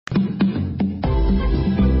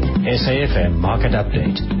SAFM Market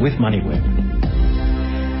Update with MoneyWeb.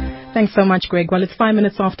 Thanks so much, Greg. Well, it's 5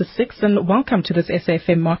 minutes after 6, and welcome to this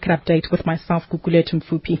SAFM Market Update with myself, Gugulethu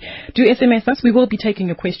Mfuphi. Do SMS us. We will be taking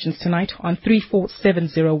your questions tonight on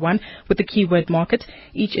 34701 with the keyword market.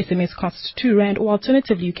 Each SMS costs R2, or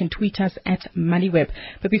alternatively, you can tweet us at MoneyWeb.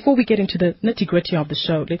 But before we get into the nitty-gritty of the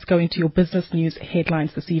show, let's go into your business news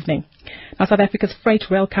headlines this evening. Now, South Africa's freight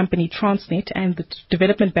rail company Transnet and the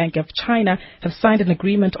Development Bank of China have signed an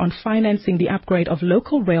agreement on financing the upgrade of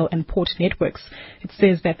local rail and port networks. It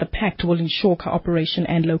says that the pact will ensure cooperation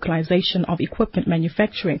and localization of equipment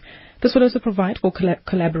manufacturing. This will also provide for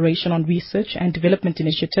collaboration on research and development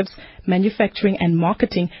initiatives, manufacturing and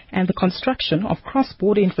marketing, and the construction of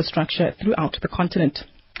cross-border infrastructure throughout the continent.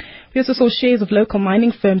 We also saw shares of local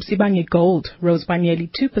mining firm Sibanye Gold rose by nearly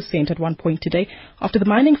 2% at one point today after the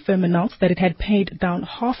mining firm announced that it had paid down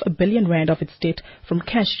R500 million of its debt from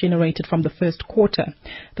cash generated from the first quarter.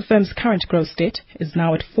 The firm's current gross debt is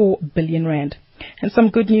now at R4 billion. And some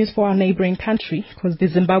good news for our neighboring country, because the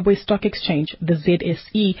Zimbabwe Stock Exchange, the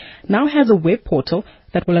ZSE, now has a web portal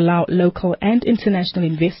that will allow local and international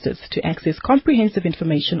investors to access comprehensive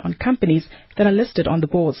information on companies that are listed on the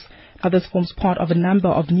bourse. Now, this forms part of a number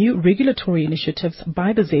of new regulatory initiatives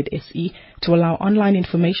by the ZSE to allow online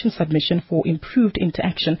information submission for improved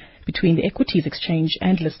interaction between the equities exchange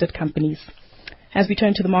and listed companies. As we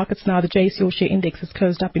turn to the markets now, the JSE All Share Index has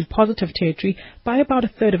closed up in positive territory by about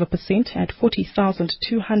 0.33% at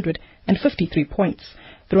 40,253 points.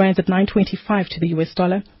 The rand's at 9.25 to the US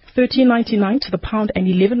dollar, 13.99 to the pound, and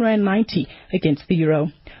 11.90 rand against the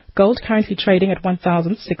euro. Gold currently trading at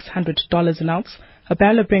 $1,600 an ounce, a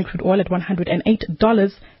barrel of Brent crude oil at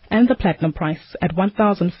 $108, and the platinum price at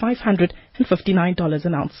 $1,559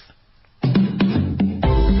 an ounce.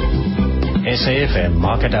 SAFM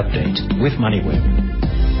Market Update with MoneyWeb.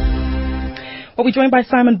 Well, we're joined by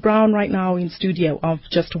Simon Brown right now in studio of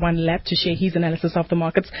Just One Lap to share his analysis of the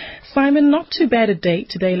markets. Simon, not too bad a day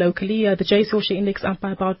today locally. The JSE All Share Index up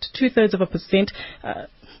by about 0.33%.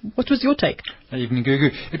 What was your take? Evening, Gugu.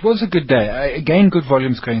 It was a good day. Again, good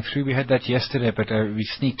volumes going through. We had that yesterday, but we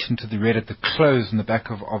sneaked into the red at the close on the back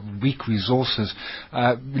of weak resources.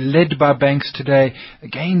 Led by banks today.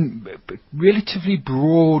 Again, relatively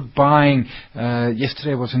broad buying.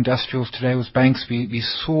 Yesterday was industrials, today was banks. We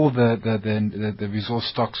saw the resource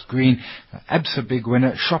stocks green. Absa big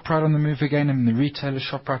winner. Shoprite on the move again, and the retailer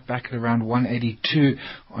Shoprite back at around 182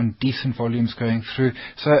 on decent volumes going through.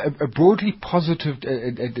 So a broadly positive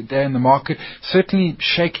day in the market, certainly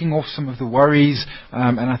shaking off some of the worries,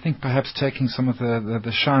 and I think perhaps taking some of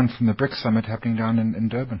the shine from the BRICS summit happening down in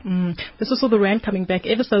Durban. This was the rand coming back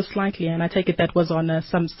ever so slightly, and I take it that was on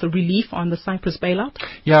some relief on the Cyprus bailout?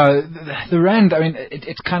 Yeah, the rand, I mean,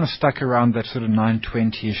 it kind of stuck around that sort of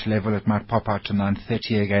 920-ish level. It might pop out to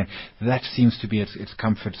 930 again. That seems to be its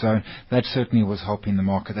comfort zone. That certainly was helping the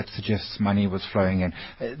market. That suggests money was flowing in.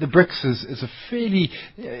 The BRICS is a fairly,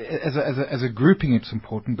 as a grouping, it's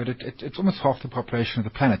important, but it's almost half the population of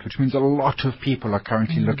the planet, which means a lot of people are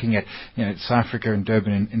currently looking at, South Africa and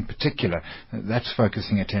Durban in particular. That's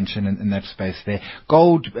focusing attention in that space there.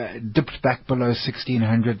 Gold dipped back below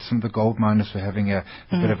 1,600. Some of the gold miners were having a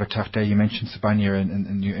bit of a tough day. You mentioned Sibanye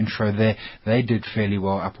in your intro there. They did fairly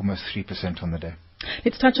well, up almost 3% on the day.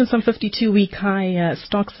 Let's touch on some 52-week high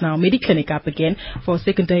stocks now. Mediclinic up again for a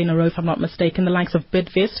second day in a row, if I'm not mistaken. The likes of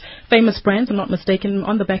Bidvest, Famous Brands, I'm not mistaken,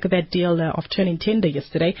 on the back of that deal of turning tender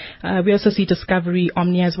yesterday. We also see Discovery,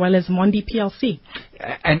 Omnia, as well as Mondi PLC.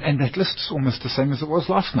 And that list's almost the same as it was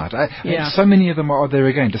last night. So many of them are there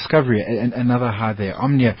again. Discovery, another high there.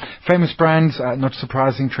 Omnia, Famous Brands, not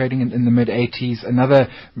surprising, trading in the mid-80s. Another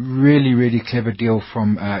really, really clever deal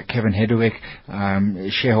from Kevin Hedderwick.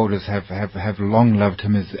 Shareholders have long loved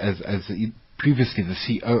him as previously the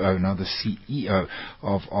COO, now the CEO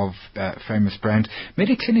of Famous Brands.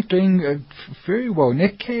 Mediclinic doing very well.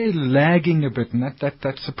 Netcare lagging a bit, and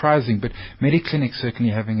that's surprising, but Mediclinic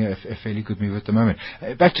certainly having a fairly good move at the moment.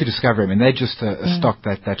 Back to Discovery, I mean, they're just a stock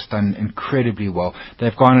that's done incredibly well.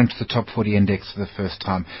 They've gone into the top 40 index for the first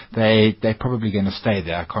time. They're probably going to stay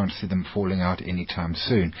there. I can't see them falling out anytime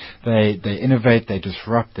soon. They innovate, they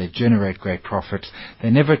disrupt, they generate great profits.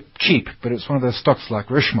 They're never cheap, but it's one of those stocks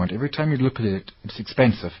like Richemont. Every time you look at it, it's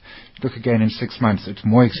expensive. Look again in 6 months, it's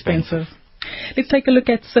more expensive. Let's take a look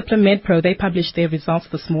at Cipla Medpro. They published their results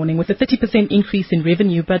this morning with a 30% increase in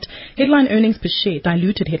revenue, but headline earnings per share,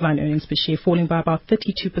 diluted headline earnings per share, falling by about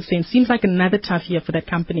 32%. Seems like another tough year for that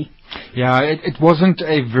company. Yeah, it wasn't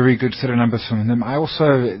a very good set of numbers from them.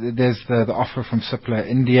 There's the offer from Cipla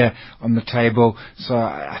India on the table, so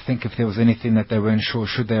I think if there was anything that they weren't sure,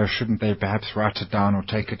 should they or shouldn't they perhaps write it down or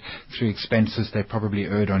take it through expenses, they probably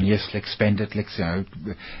erred on, yes, let's spend it, let's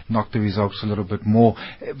knock the results a little bit more.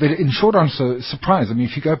 But in short answer, surprise. I mean,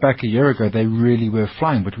 if you go back a year ago, they really were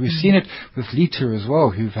flying, but we've seen it with Lita as well,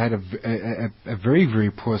 who've had a very,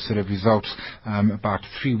 very poor set of results about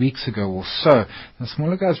 3 weeks ago or so. The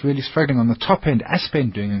smaller guys really struggling. On the top end,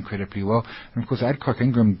 Aspen doing incredibly well, and of course Adcock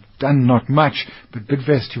Ingram done not much, but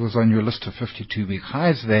Bidvest, who was on your list of 52-week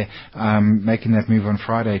highs there, making that move on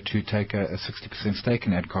Friday to take a 60% stake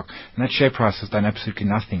in Adcock, and that share price has done absolutely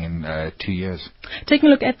nothing in 2 years. Taking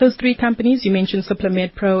a look at those three companies, you mentioned Cipla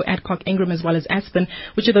Medpro, Adcock Ingram as well as Aspen.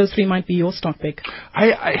 Which of those three might be your stock pick?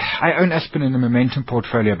 I own Aspen in a momentum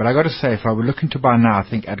portfolio, but I got to say, if I were looking to buy now, I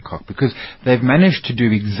think Adcock, because they've managed to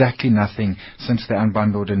do exactly nothing since they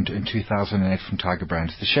unbundled in 2008 from Tiger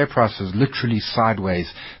Brands. The share price is literally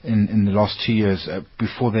sideways in the last 2 years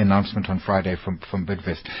before the announcement on Friday from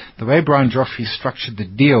Bidvest. The way Brian Joffrey structured the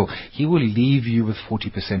deal, he will leave you with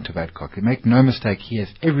 40% of Adcock. And make no mistake, he has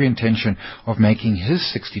every intention of making his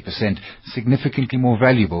 60% significantly more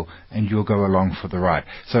valuable, and you'll go along for the ride.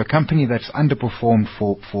 So a company that's underperformed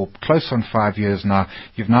for close on 5 years now,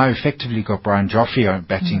 you've now effectively got Brian Joffrey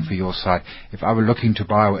batting for your side. If I were looking to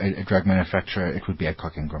buy a drug manufacturer, it would be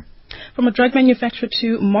Adcock Ingram. From a drug manufacturer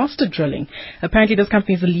to Master Drilling. Apparently this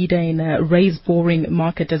company is a leader in a raised boring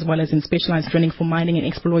market as well as in specialized drilling for mining and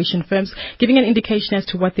exploration firms, giving an indication as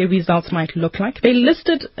to what their results might look like. They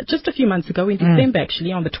listed just a few months ago in December,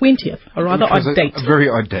 actually, on the 20th, a rather odd date. A very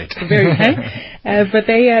odd date. But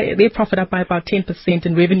their profit up by about 10%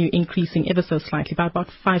 and revenue increasing ever so slightly by about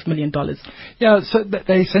 $5 million. Yeah, so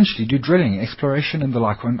they essentially do drilling, exploration and the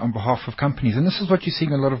like on behalf of companies. And this is what you're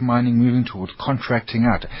seeing a lot of mining moving towards, contracting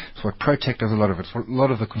out. It's what Protect does a lot of it. A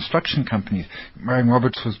lot of the construction companies, Marion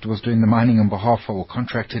Roberts was doing the mining on behalf of, or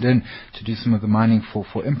contracted in to do some of the mining for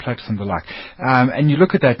Implats and the like. And you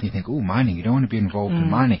look at that and you think, oh, mining, you don't want to be involved in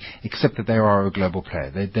mining, except that they are a global player.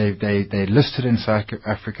 They're listed in South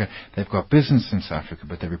Africa, they've got business in South Africa,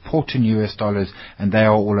 but they report in US dollars, and they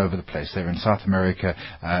are all over the place. They're in South America,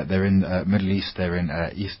 they're in Middle East, they're in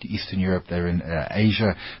Eastern Europe, they're in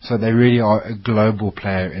Asia. So they really are a global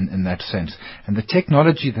player in that sense. And the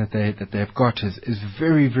technology that they've got is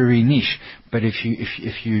very, very niche. But if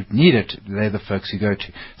you need it, they're the folks you go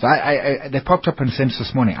to. So they popped up on Sense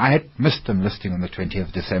this morning. I had missed them listing on the 20th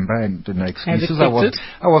of December, and no excuses. I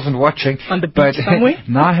wasn't watching. On the beach somewhere?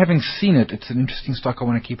 Now having seen it, it's an interesting stock I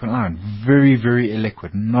want to keep an eye on. Very, very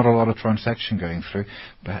illiquid. Not a lot of transaction going through,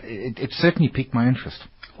 but it certainly piqued my interest.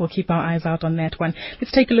 We'll keep our eyes out on that one.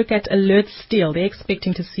 Let's take a look at Alert Steel. They're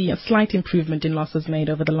expecting to see a slight improvement in losses made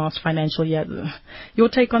over the last financial year. Your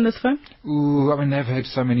take on this firm? Ooh, I mean, they've had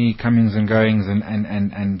so many comings and goings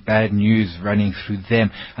and bad news running through them.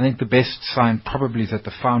 I think the best sign probably is that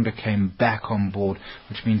the founder came back on board,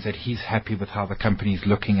 which means that he's happy with how the company's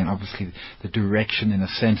looking and obviously the direction in a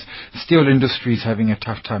sense. Steel industry is having a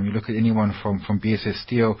tough time. You look at anyone from BSS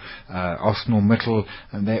Steel, Arsenal Metal,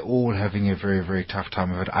 and they're all having a very, very tough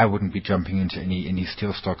time of it. I wouldn't be jumping into any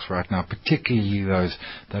steel stocks right now, particularly those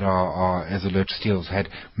that are as Alert Steel's had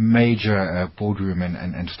major boardroom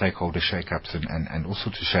and stakeholder shake-ups and all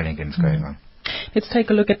sorts of shenanigans going on. Let's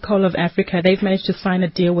take a look at Coal of Africa. They've managed to sign a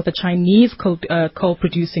deal with a Chinese coal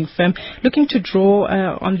producing firm looking to draw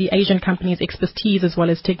on the Asian company's expertise as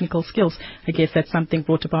well as technical skills. I guess that's something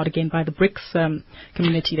brought about again by the BRICS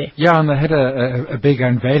community there. Yeah, and they had a big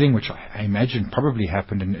unveiling, which I imagine probably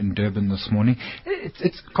happened in Durban this morning.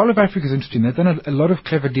 Coal of Africa is interesting. They've done a lot of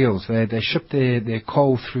clever deals. They ship their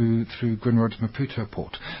coal through Grindrod's Maputo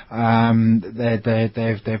port.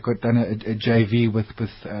 They've done a JV with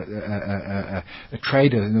a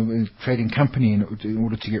trading company in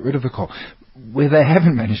order to get rid of the coal. Where they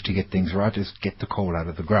haven't managed to get things right is get the coal out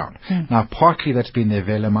of the ground. Now, partly that's been their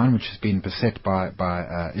Vela mine, which has been beset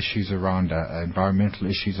by issues around environmental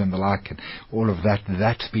issues and the like, and all of that.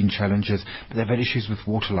 That's been challenges. But they've had issues with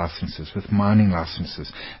water licenses, with mining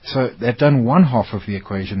licenses. So they've done one half of the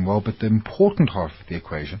equation well, but the important half of the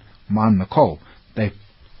equation, mine the coal, they've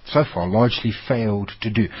so far largely failed to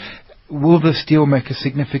do. Will this deal make a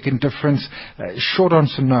significant difference? Short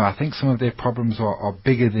answer, no. I think some of their problems are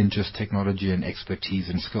bigger than just technology and expertise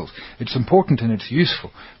and skills. It's important and it's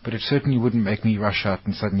useful, but it certainly wouldn't make me rush out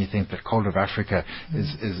and suddenly think that Coal of Africa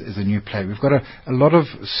is a new play. We've got a lot of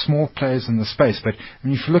small players in the space, but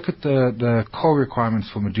when if you look at the coal requirements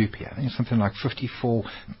for Medupi, I think it's something like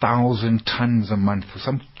 54,000 tons a month, or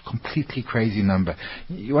some completely crazy number.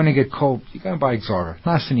 You want to get coal, you go and buy Exxaro.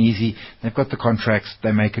 Nice and easy. They've got the contracts.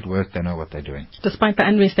 They make it work. They know what they're doing. Despite the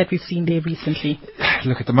unrest that we've seen there recently.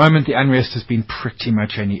 Look, at the moment, the unrest has been pretty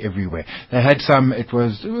much everywhere. They had some, it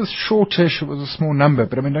was shortish, it was a small number,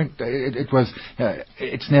 but I mean,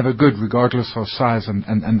 it's never good regardless of size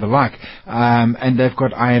and the like. And they've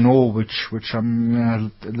got iron ore, which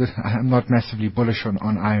I'm not massively bullish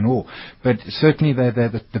on iron ore. But certainly they're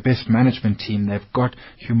the best management team. They've got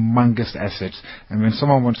humongous assets, and when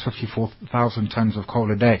someone wants 54,000 tons of coal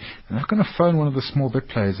a day, they're not going to phone one of the small bit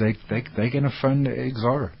players. They're going to phone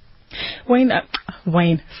Exxaro.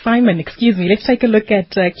 Simon, excuse me. Let's take a look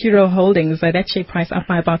at Curro Holdings. That share price up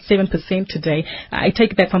by about 7% today. I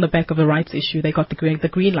take that's on the back of the rights issue. They got the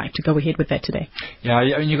green light to go ahead with that today. Yeah,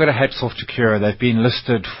 I mean, you've got a hats off to Curro. They've been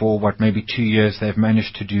listed for, maybe 2 years. They've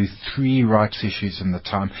managed to do 3 rights issues in the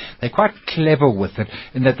time. They're quite clever with it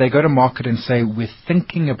in that they go to market and say, we're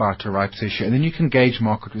thinking about a rights issue, and then you can gauge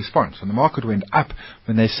market response. And the market went up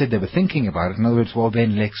when they said they were thinking about it. In other words, well,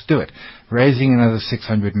 then let's do it. Raising another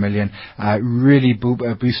 600 million, really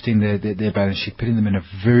boosting their balance sheet, putting them in a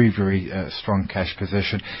very, very strong cash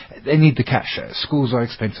position. They need the cash. Schools are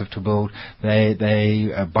expensive to build.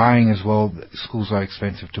 They are buying as well. Schools are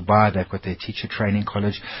expensive to buy. They've got their teacher training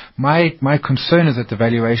college. My concern is that the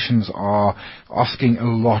valuations are asking a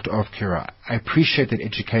lot of Curro. I appreciate that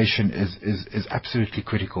education is absolutely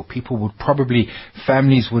critical.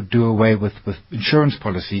 Families would do away with insurance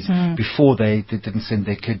policies before they didn't send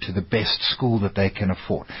their kid to the best school that they can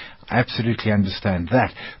afford. I absolutely understand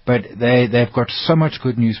that. But they've got so much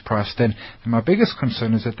good news priced in. And my biggest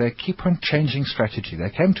concern is that they keep on changing strategy.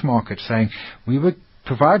 They came to market saying, we would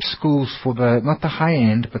provide schools for not the high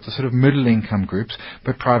end, but the sort of middle income groups,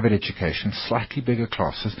 but private education, slightly bigger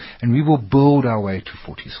classes, and we will build our way to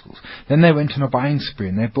 40 schools. Then they went on a buying spree,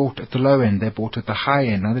 and they bought at the low end, they bought at the high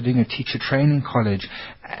end. Now they're doing a teacher training college,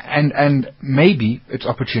 and maybe it's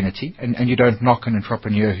opportunity, and you don't knock an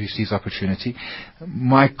entrepreneur who sees opportunity.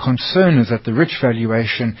 My concern is that the rich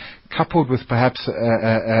valuation, coupled with perhaps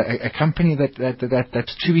a company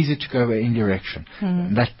that's too easy to go in direction.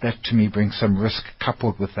 That to me brings some risk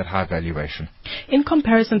coupled with that high valuation. In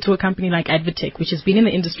comparison to a company like Advitech, which has been in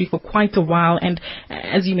the industry for quite a while and,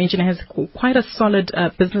 as you mentioned, has quite a solid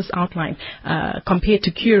business outline compared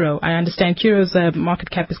to Curro. I understand Curro's market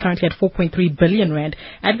cap is currently at 4.3 billion rand.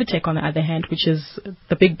 Advitech, on the other hand, which is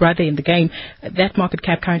the big brother in the game, that market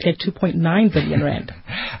cap currently at 2.9 billion rand.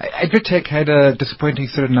 Advitech had a disappointing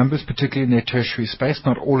set of numbers, particularly in their tertiary space.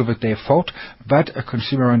 Not all of it their fault, but a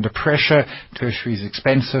consumer under pressure. Tertiary is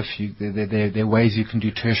expensive. There are ways you can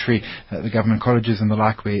do tertiary. The government colleges and the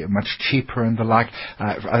like were much cheaper and the like.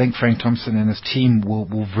 I think Frank Thompson and his team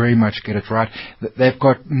will very much get it right. They've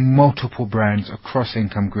got multiple brands across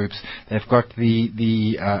income groups. They've got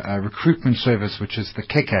the recruitment service, which is the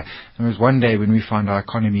kicker. There was one day when we find our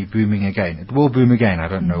economy booming again. It will boom again. I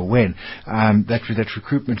don't know when. That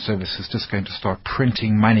recruitment service is just going to start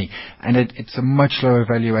printing money. And it's a much lower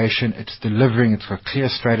valuation. It's delivering. It's got clear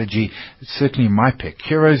strategy. It's certainly my pick.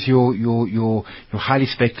 Curro's you're highly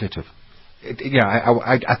speculative.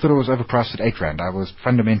 I thought it was overpriced at 8 rand. I was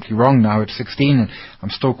fundamentally wrong. Now it's 16, and I'm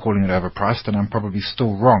still calling it overpriced, and I'm probably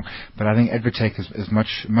still wrong. But I think Advitech is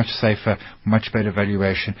much safer, much better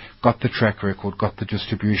valuation. Got the track record, got the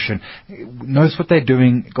distribution, knows what they're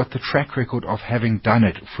doing, got the track record of having done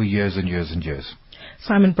it for years and years and years.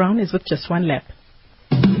 Simon Brown is with just one lap.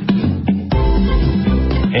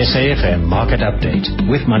 SAFM Market Update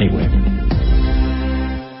with MoneyWeb.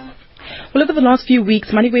 Well, over the last few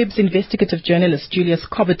weeks, MoneyWeb's investigative journalist Julius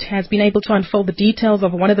Cobbett has been able to unfold the details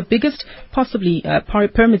of one of the biggest, possibly,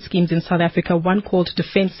 pyramid schemes in South Africa, one called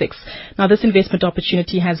Defensix. Now, this investment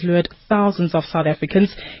opportunity has lured thousands of South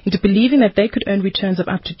Africans into believing that they could earn returns of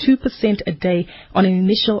up to 2% a day on an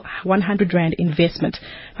initial 100 Rand investment.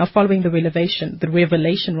 Now, following the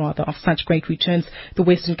revelation of such great returns, the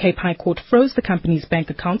Western Cape High Court froze the company's bank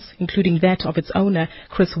accounts, including that of its owner,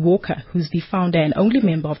 Chris Walker, who's the founder and only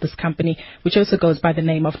member of this company, which also goes by the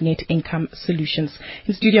name of Net Income Solutions.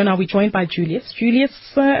 In studio now, we're joined by Julius. Julius,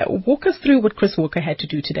 walk us through what Chris Walker had to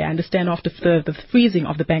do today. I understand after the freezing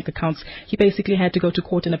of the bank accounts, he basically had to go to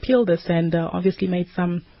court and appeal this and obviously made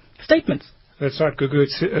some statements. That's right, Gugu.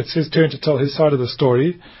 It's his turn to tell his side of the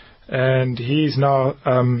story. and he's now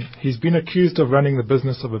he's been accused of running the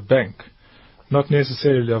business of a bank, not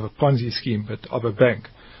necessarily of a Ponzi scheme, but of a bank.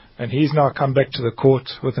 And he's now come back to the court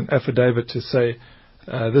with an affidavit to say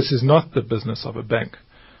this is not the business of a bank.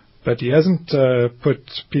 But he hasn't put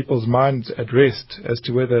people's minds at rest as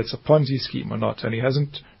to whether it's a Ponzi scheme or not, and he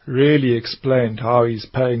hasn't really explained how he's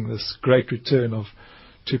paying this great return of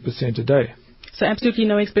 2% a day. So absolutely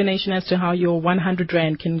no explanation as to how your 100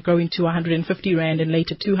 Rand can go into 150 Rand and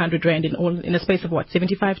later 200 Rand in a space of,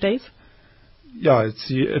 75 days? Yeah,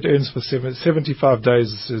 it earns for 75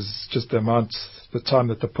 days is just the time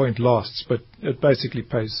that the point lasts, but it basically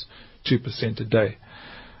pays 2% a day.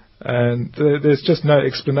 And there's just no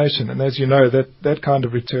explanation. And as you know, that kind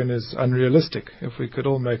of return is unrealistic. If we could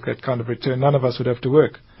all make that kind of return, none of us would have to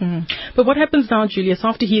work. Mm. But what happens now, Julius,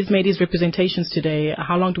 after he's made his representations today?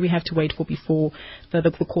 How long do we have to wait for before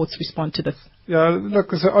the courts respond to this? Yeah,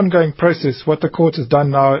 look, it's an ongoing process. What the court has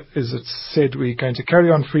done now is it's said we're going to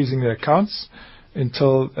carry on freezing the accounts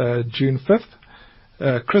until June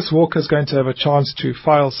 5th. Chris Walker's going to have a chance to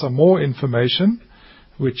file some more information,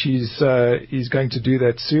 which he's going to do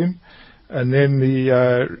that soon, and then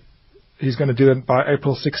he's going to do that by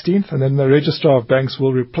April 16th, and then the Registrar of Banks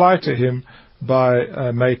will reply to him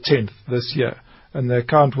by May 10th this year, and the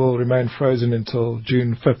account will remain frozen until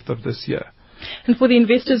June 5th of this year. And for the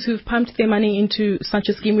investors who've pumped their money into such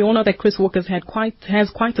a scheme, we all know that Chris Walker's has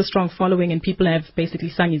quite a strong following, and people have basically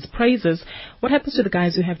sung his praises. What happens to the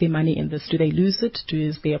guys who have their money in this? Do they lose it?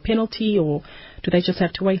 Is there a penalty, or do they just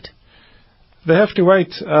have to wait? They have to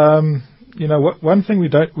wait. One thing we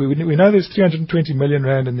know there's 320 million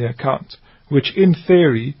Rand in the account, which in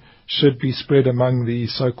theory should be spread among the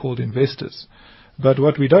so-called investors. But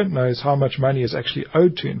what we don't know is how much money is actually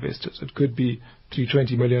owed to investors. It could be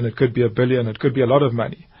 320 million, it could be $1 billion, it could be a lot of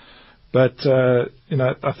money. But,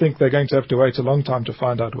 I think they're going to have to wait a long time to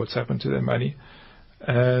find out what's happened to their money.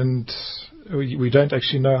 And we don't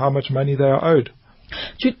actually know how much money they are owed.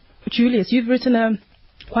 Julius, you've written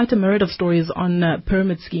quite a myriad of stories on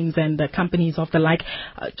pyramid schemes and companies of the like.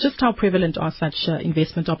 Just how prevalent are such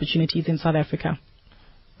investment opportunities in South Africa?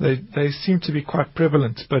 They seem to be quite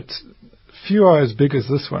prevalent, but few are as big as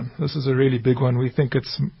this one. This is a really big one. We think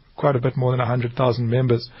it's quite a bit more than 100,000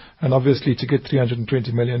 members, and obviously to get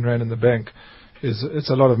 320 million Rand in the bank it's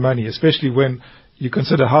a lot of money, especially when you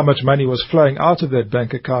consider how much money was flowing out of that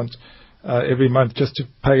bank account every month just to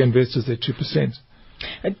pay investors their 2%.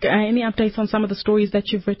 Any updates on some of the stories that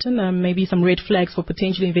you've written? Maybe some red flags for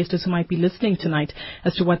potential investors who might be listening tonight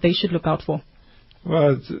as to what they should look out for?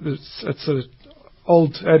 Well, it's an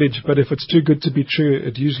old adage, but if it's too good to be true,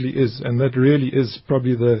 it usually is. And that really is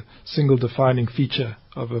probably the single defining feature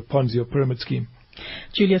of a Ponzi or pyramid scheme.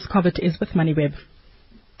 Julius Cobbett is with MoneyWeb.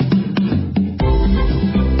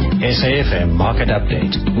 SAFM Market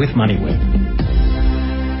Update with MoneyWeb.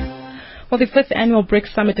 Well, the 5th annual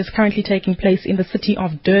BRICS Summit is currently taking place in the city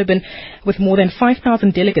of Durban, with more than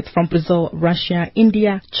 5,000 delegates from Brazil, Russia,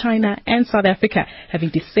 India, China and South Africa having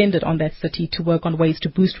descended on that city to work on ways to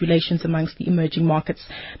boost relations amongst the emerging markets.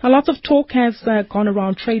 Now, lots of talk has gone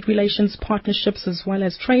around trade relations, partnerships, as well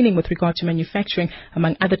as training with regard to manufacturing,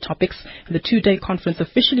 among other topics. The 2-day conference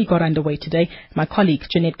officially got underway today. My colleague,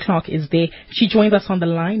 Jeanette Clark, is there. She joins us on the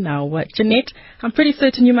line now. Jeanette, I'm pretty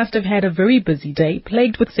certain you must have had a very busy day,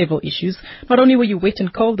 plagued with several issues. Not only were you wet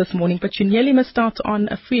and cold this morning, but you nearly missed out on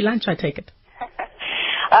a free lunch, I take it.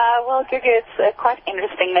 Well, Gugu, it's quite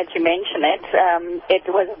interesting that you mention it. It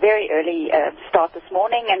was a very early start this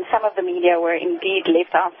morning, and some of the media were indeed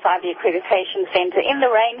left outside the accreditation center in the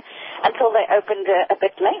rain until they opened a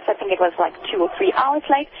bit late. I think it was like 2 or 3 hours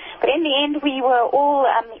late. But in the end, we were all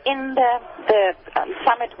in the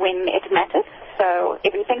summit when it mattered. So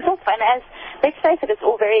everything's off. And as let's face it, it's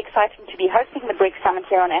all very exciting to be hosting the BRICS Summit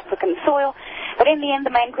here on African soil. But in the end, the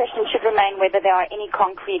main question should remain whether there are any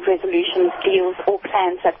concrete resolutions, deals or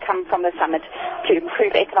plans that come from the summit to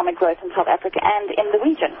improve economic growth in South Africa and in the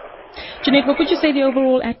region. Jeanette, what would you say the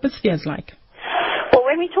overall atmosphere is like? Well,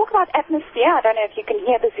 when we talk about atmosphere, I don't know if you can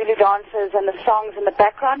hear the Zulu dancers and the songs in the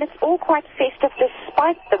background. It's all quite festive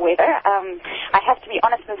despite the weather. I have to be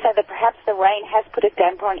honest and say that perhaps the rain has put a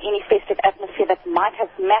damper on any festive atmosphere that might have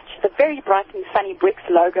matched the very bright and sunny BRICS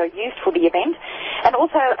logo used for the event. And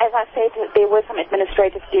also, as I said, there were some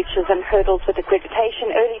administrative glitches and hurdles with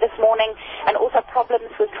accreditation early this morning, and also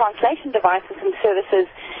problems with translation devices and services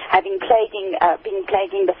been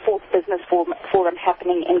plaguing the 4th Business Forum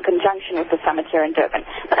happening in conjunction with the summit here in Durban.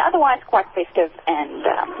 But otherwise quite festive and,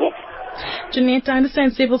 yes. Jeanette, I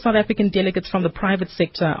understand several South African delegates from the private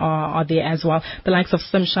sector are there as well. The likes of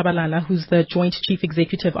Sim Shabalala, who's the Joint Chief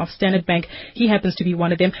Executive of Standard Bank. He happens to be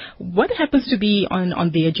one of them. What happens to be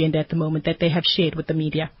on the agenda at the moment that they have shared with the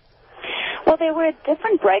media? Well, there were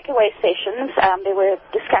different breakaway sessions. There were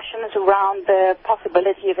discussions around the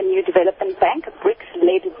possibility of a new development bank, a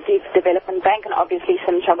BRICS-led development bank, and obviously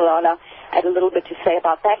Sim Shabalala had a little bit to say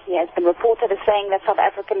about that. He has been reported as saying that South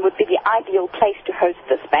Africa would be the ideal place to host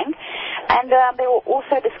this bank. And there were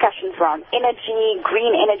also discussions around energy,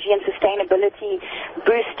 green energy and sustainability,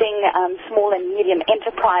 boosting small and medium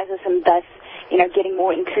enterprises, and thus, getting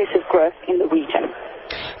more inclusive growth in the region.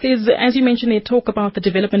 There's, as you mentioned, talk about the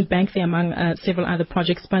development bank there among several other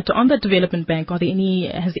projects. But on the development bank, has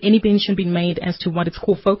any mention been made as to what its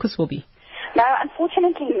core focus will be? No,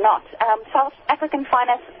 unfortunately not. South African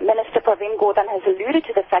Finance Minister Pravin Gordhan has alluded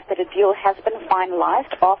to the fact that a deal has been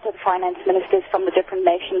finalized after the finance ministers from the different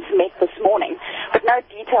nations met this morning, but no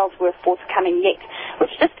details were forthcoming yet,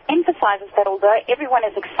 which just emphasizes that although everyone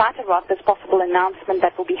is excited about this possible announcement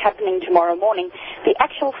that will be happening tomorrow morning, the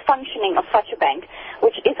actual functioning of such a bank,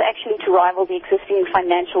 which is actually to rival the existing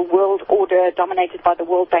financial world order dominated by the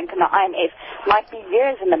World Bank and the IMF, might be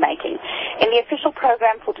years in the making. In the official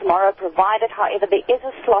program for tomorrow provided, however, there is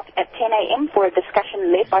a slot at 10 a.m. for a discussion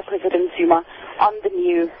led by President Zuma on the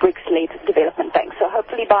new BRICS-led development bank. So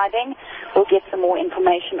hopefully by then we'll get some more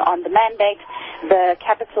information on the mandate, the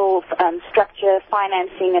capital structure,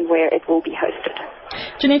 financing, and where it will be hosted.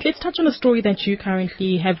 Jeanette, let's touch on a story that you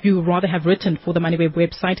currently have written for the MoneyWeb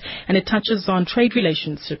website, and it touches on trade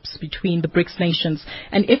relationships between the BRICS nations,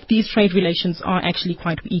 and if these trade relations are actually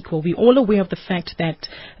quite equal. We're all aware of the fact that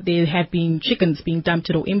there have been chickens being dumped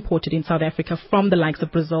or imported in South Africa from the likes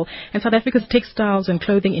of Brazil, and South Africa's textiles and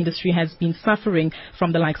clothing industry has been suffering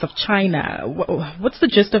from the likes of China. What's the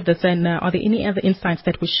gist of this, and are there any other insights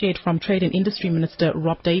that were shared from Trade and Industry Minister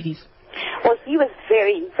Rob Davies? Well, he was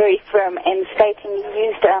very, very firm in stating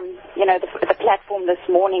he used, the platform this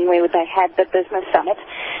morning where they had the business summit,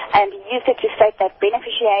 and he used it to state that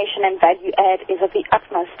beneficiation and value add is of the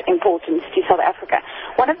utmost importance to South Africa.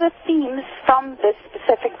 One of the themes from this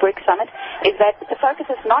specific BRICS summit is that the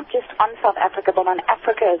focus is not just on South Africa, but on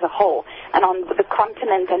Africa as a whole, and on the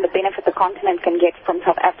continent and the benefit the continent can get from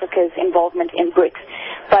South Africa's involvement in BRICS.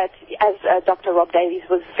 But as Dr. Rob Davies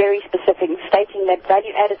was very specific in stating that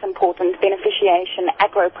value add is important, beneficiation,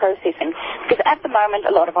 agro-processing, because at the moment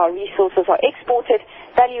a lot of our resources are exported,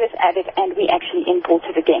 value is added, and we actually import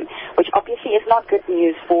it again, which obviously is not good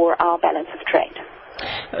news for our balance of trade.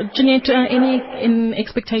 Jeanette, any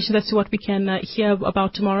expectations as to what we can hear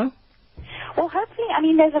about tomorrow? Well, hopefully,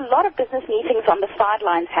 there's a lot of business meetings on the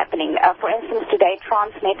sidelines happening. For instance, today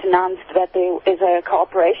Transnet announced that there is a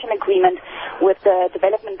cooperation agreement with the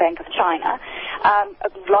Development Bank of China.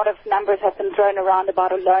 A lot of numbers have been thrown around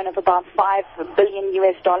about a loan of about $5 billion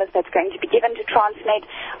that's going to be given to Transnet.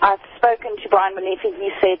 I've spoken to Brian Molefe.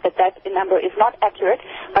 He said that number is not accurate,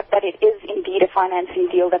 but that it is indeed a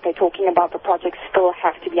financing deal that they're talking about. The projects still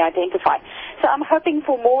have to be identified. So I'm hoping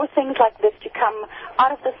for more things like this to come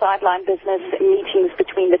out of the sideline business meetings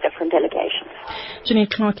between the different delegations. Jeanette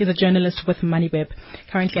Clark is a journalist with MoneyWeb,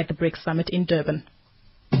 currently at the BRICS Summit in Durban.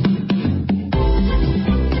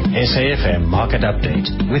 SAFM Market Update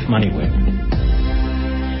with MoneyWeb.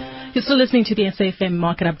 You're still listening to the SAFM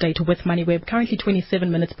Market Update with MoneyWeb, currently 27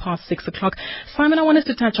 minutes past 6 o'clock. Simon, I wanted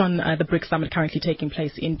to touch on the BRICS Summit currently taking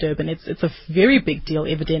place in Durban. It's a very big deal,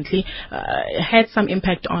 evidently. Had some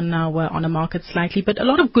impact on our market slightly, but a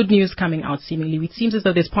lot of good news coming out, seemingly. It seems as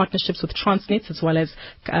though there's partnerships with Transnet, as well as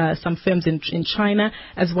some firms in China,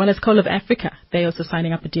 as well as Coal of Africa. They're also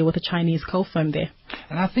signing up a deal with a Chinese coal firm there.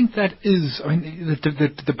 And I think that is,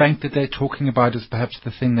 the bank that they're talking about is perhaps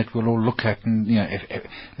the thing that we'll all look at. And, if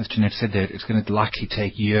as Jeanette said there, it's going to likely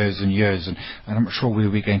take years and years. And I'm not sure where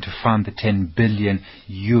we're going to find the $10 billion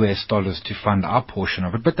to fund our portion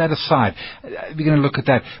of it. But that aside, we're going to look at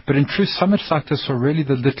that. But in true summits like this are really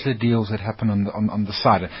the littler deals that happen on the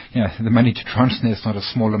side. The money to Transnet is not a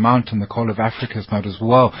small amount, and the Coal of Africa is not as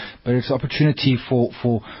well. But it's opportunity for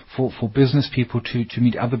business people to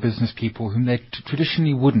meet other business people whom they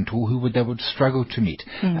traditionally wouldn't, or they would struggle to meet.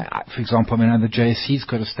 For example, the JSE's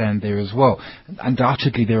got to stand there as well.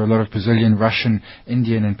 Undoubtedly, there are a lot of Brazilian, Russian,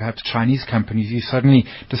 Indian, and perhaps Chinese companies. You're suddenly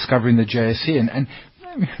discovering the JSE, and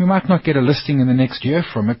we might not get a listing in the next year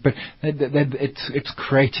from it, but it's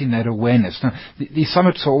creating that awareness. Now, these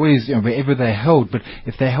summits are always, wherever they're held, but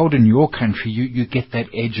if they're held in your country, you get that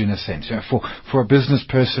edge in a sense. For a business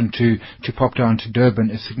person to pop down to Durban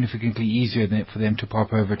is significantly easier than for them to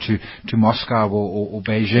pop over to Moscow or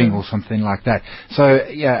Beijing or something like that. So,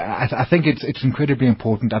 I think it's incredibly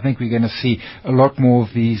important. I think we're going to see a lot more of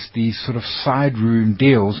these sort of side room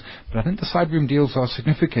deals, but I think the side room deals are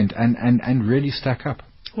significant and really stack up.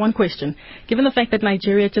 One question. Given the fact that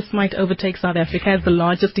Nigeria just might overtake South Africa as the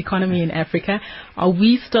largest economy in Africa, are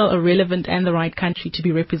we still a relevant and the right country to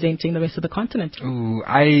be representing the rest of the continent? Ooh,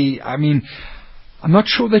 I mean, I'm not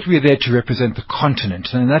sure that we're there to represent the continent.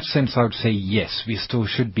 And in that sense, I would say yes, we still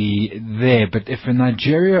should be there. But if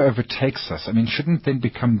Nigeria overtakes us, shouldn't then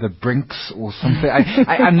become the BRICS or something?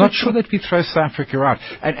 I'm not sure that we throw South Africa out.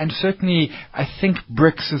 And certainly, I think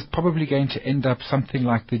BRICS is probably going to end up something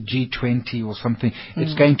like the G20 or something.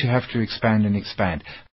 It's going to have to expand and expand.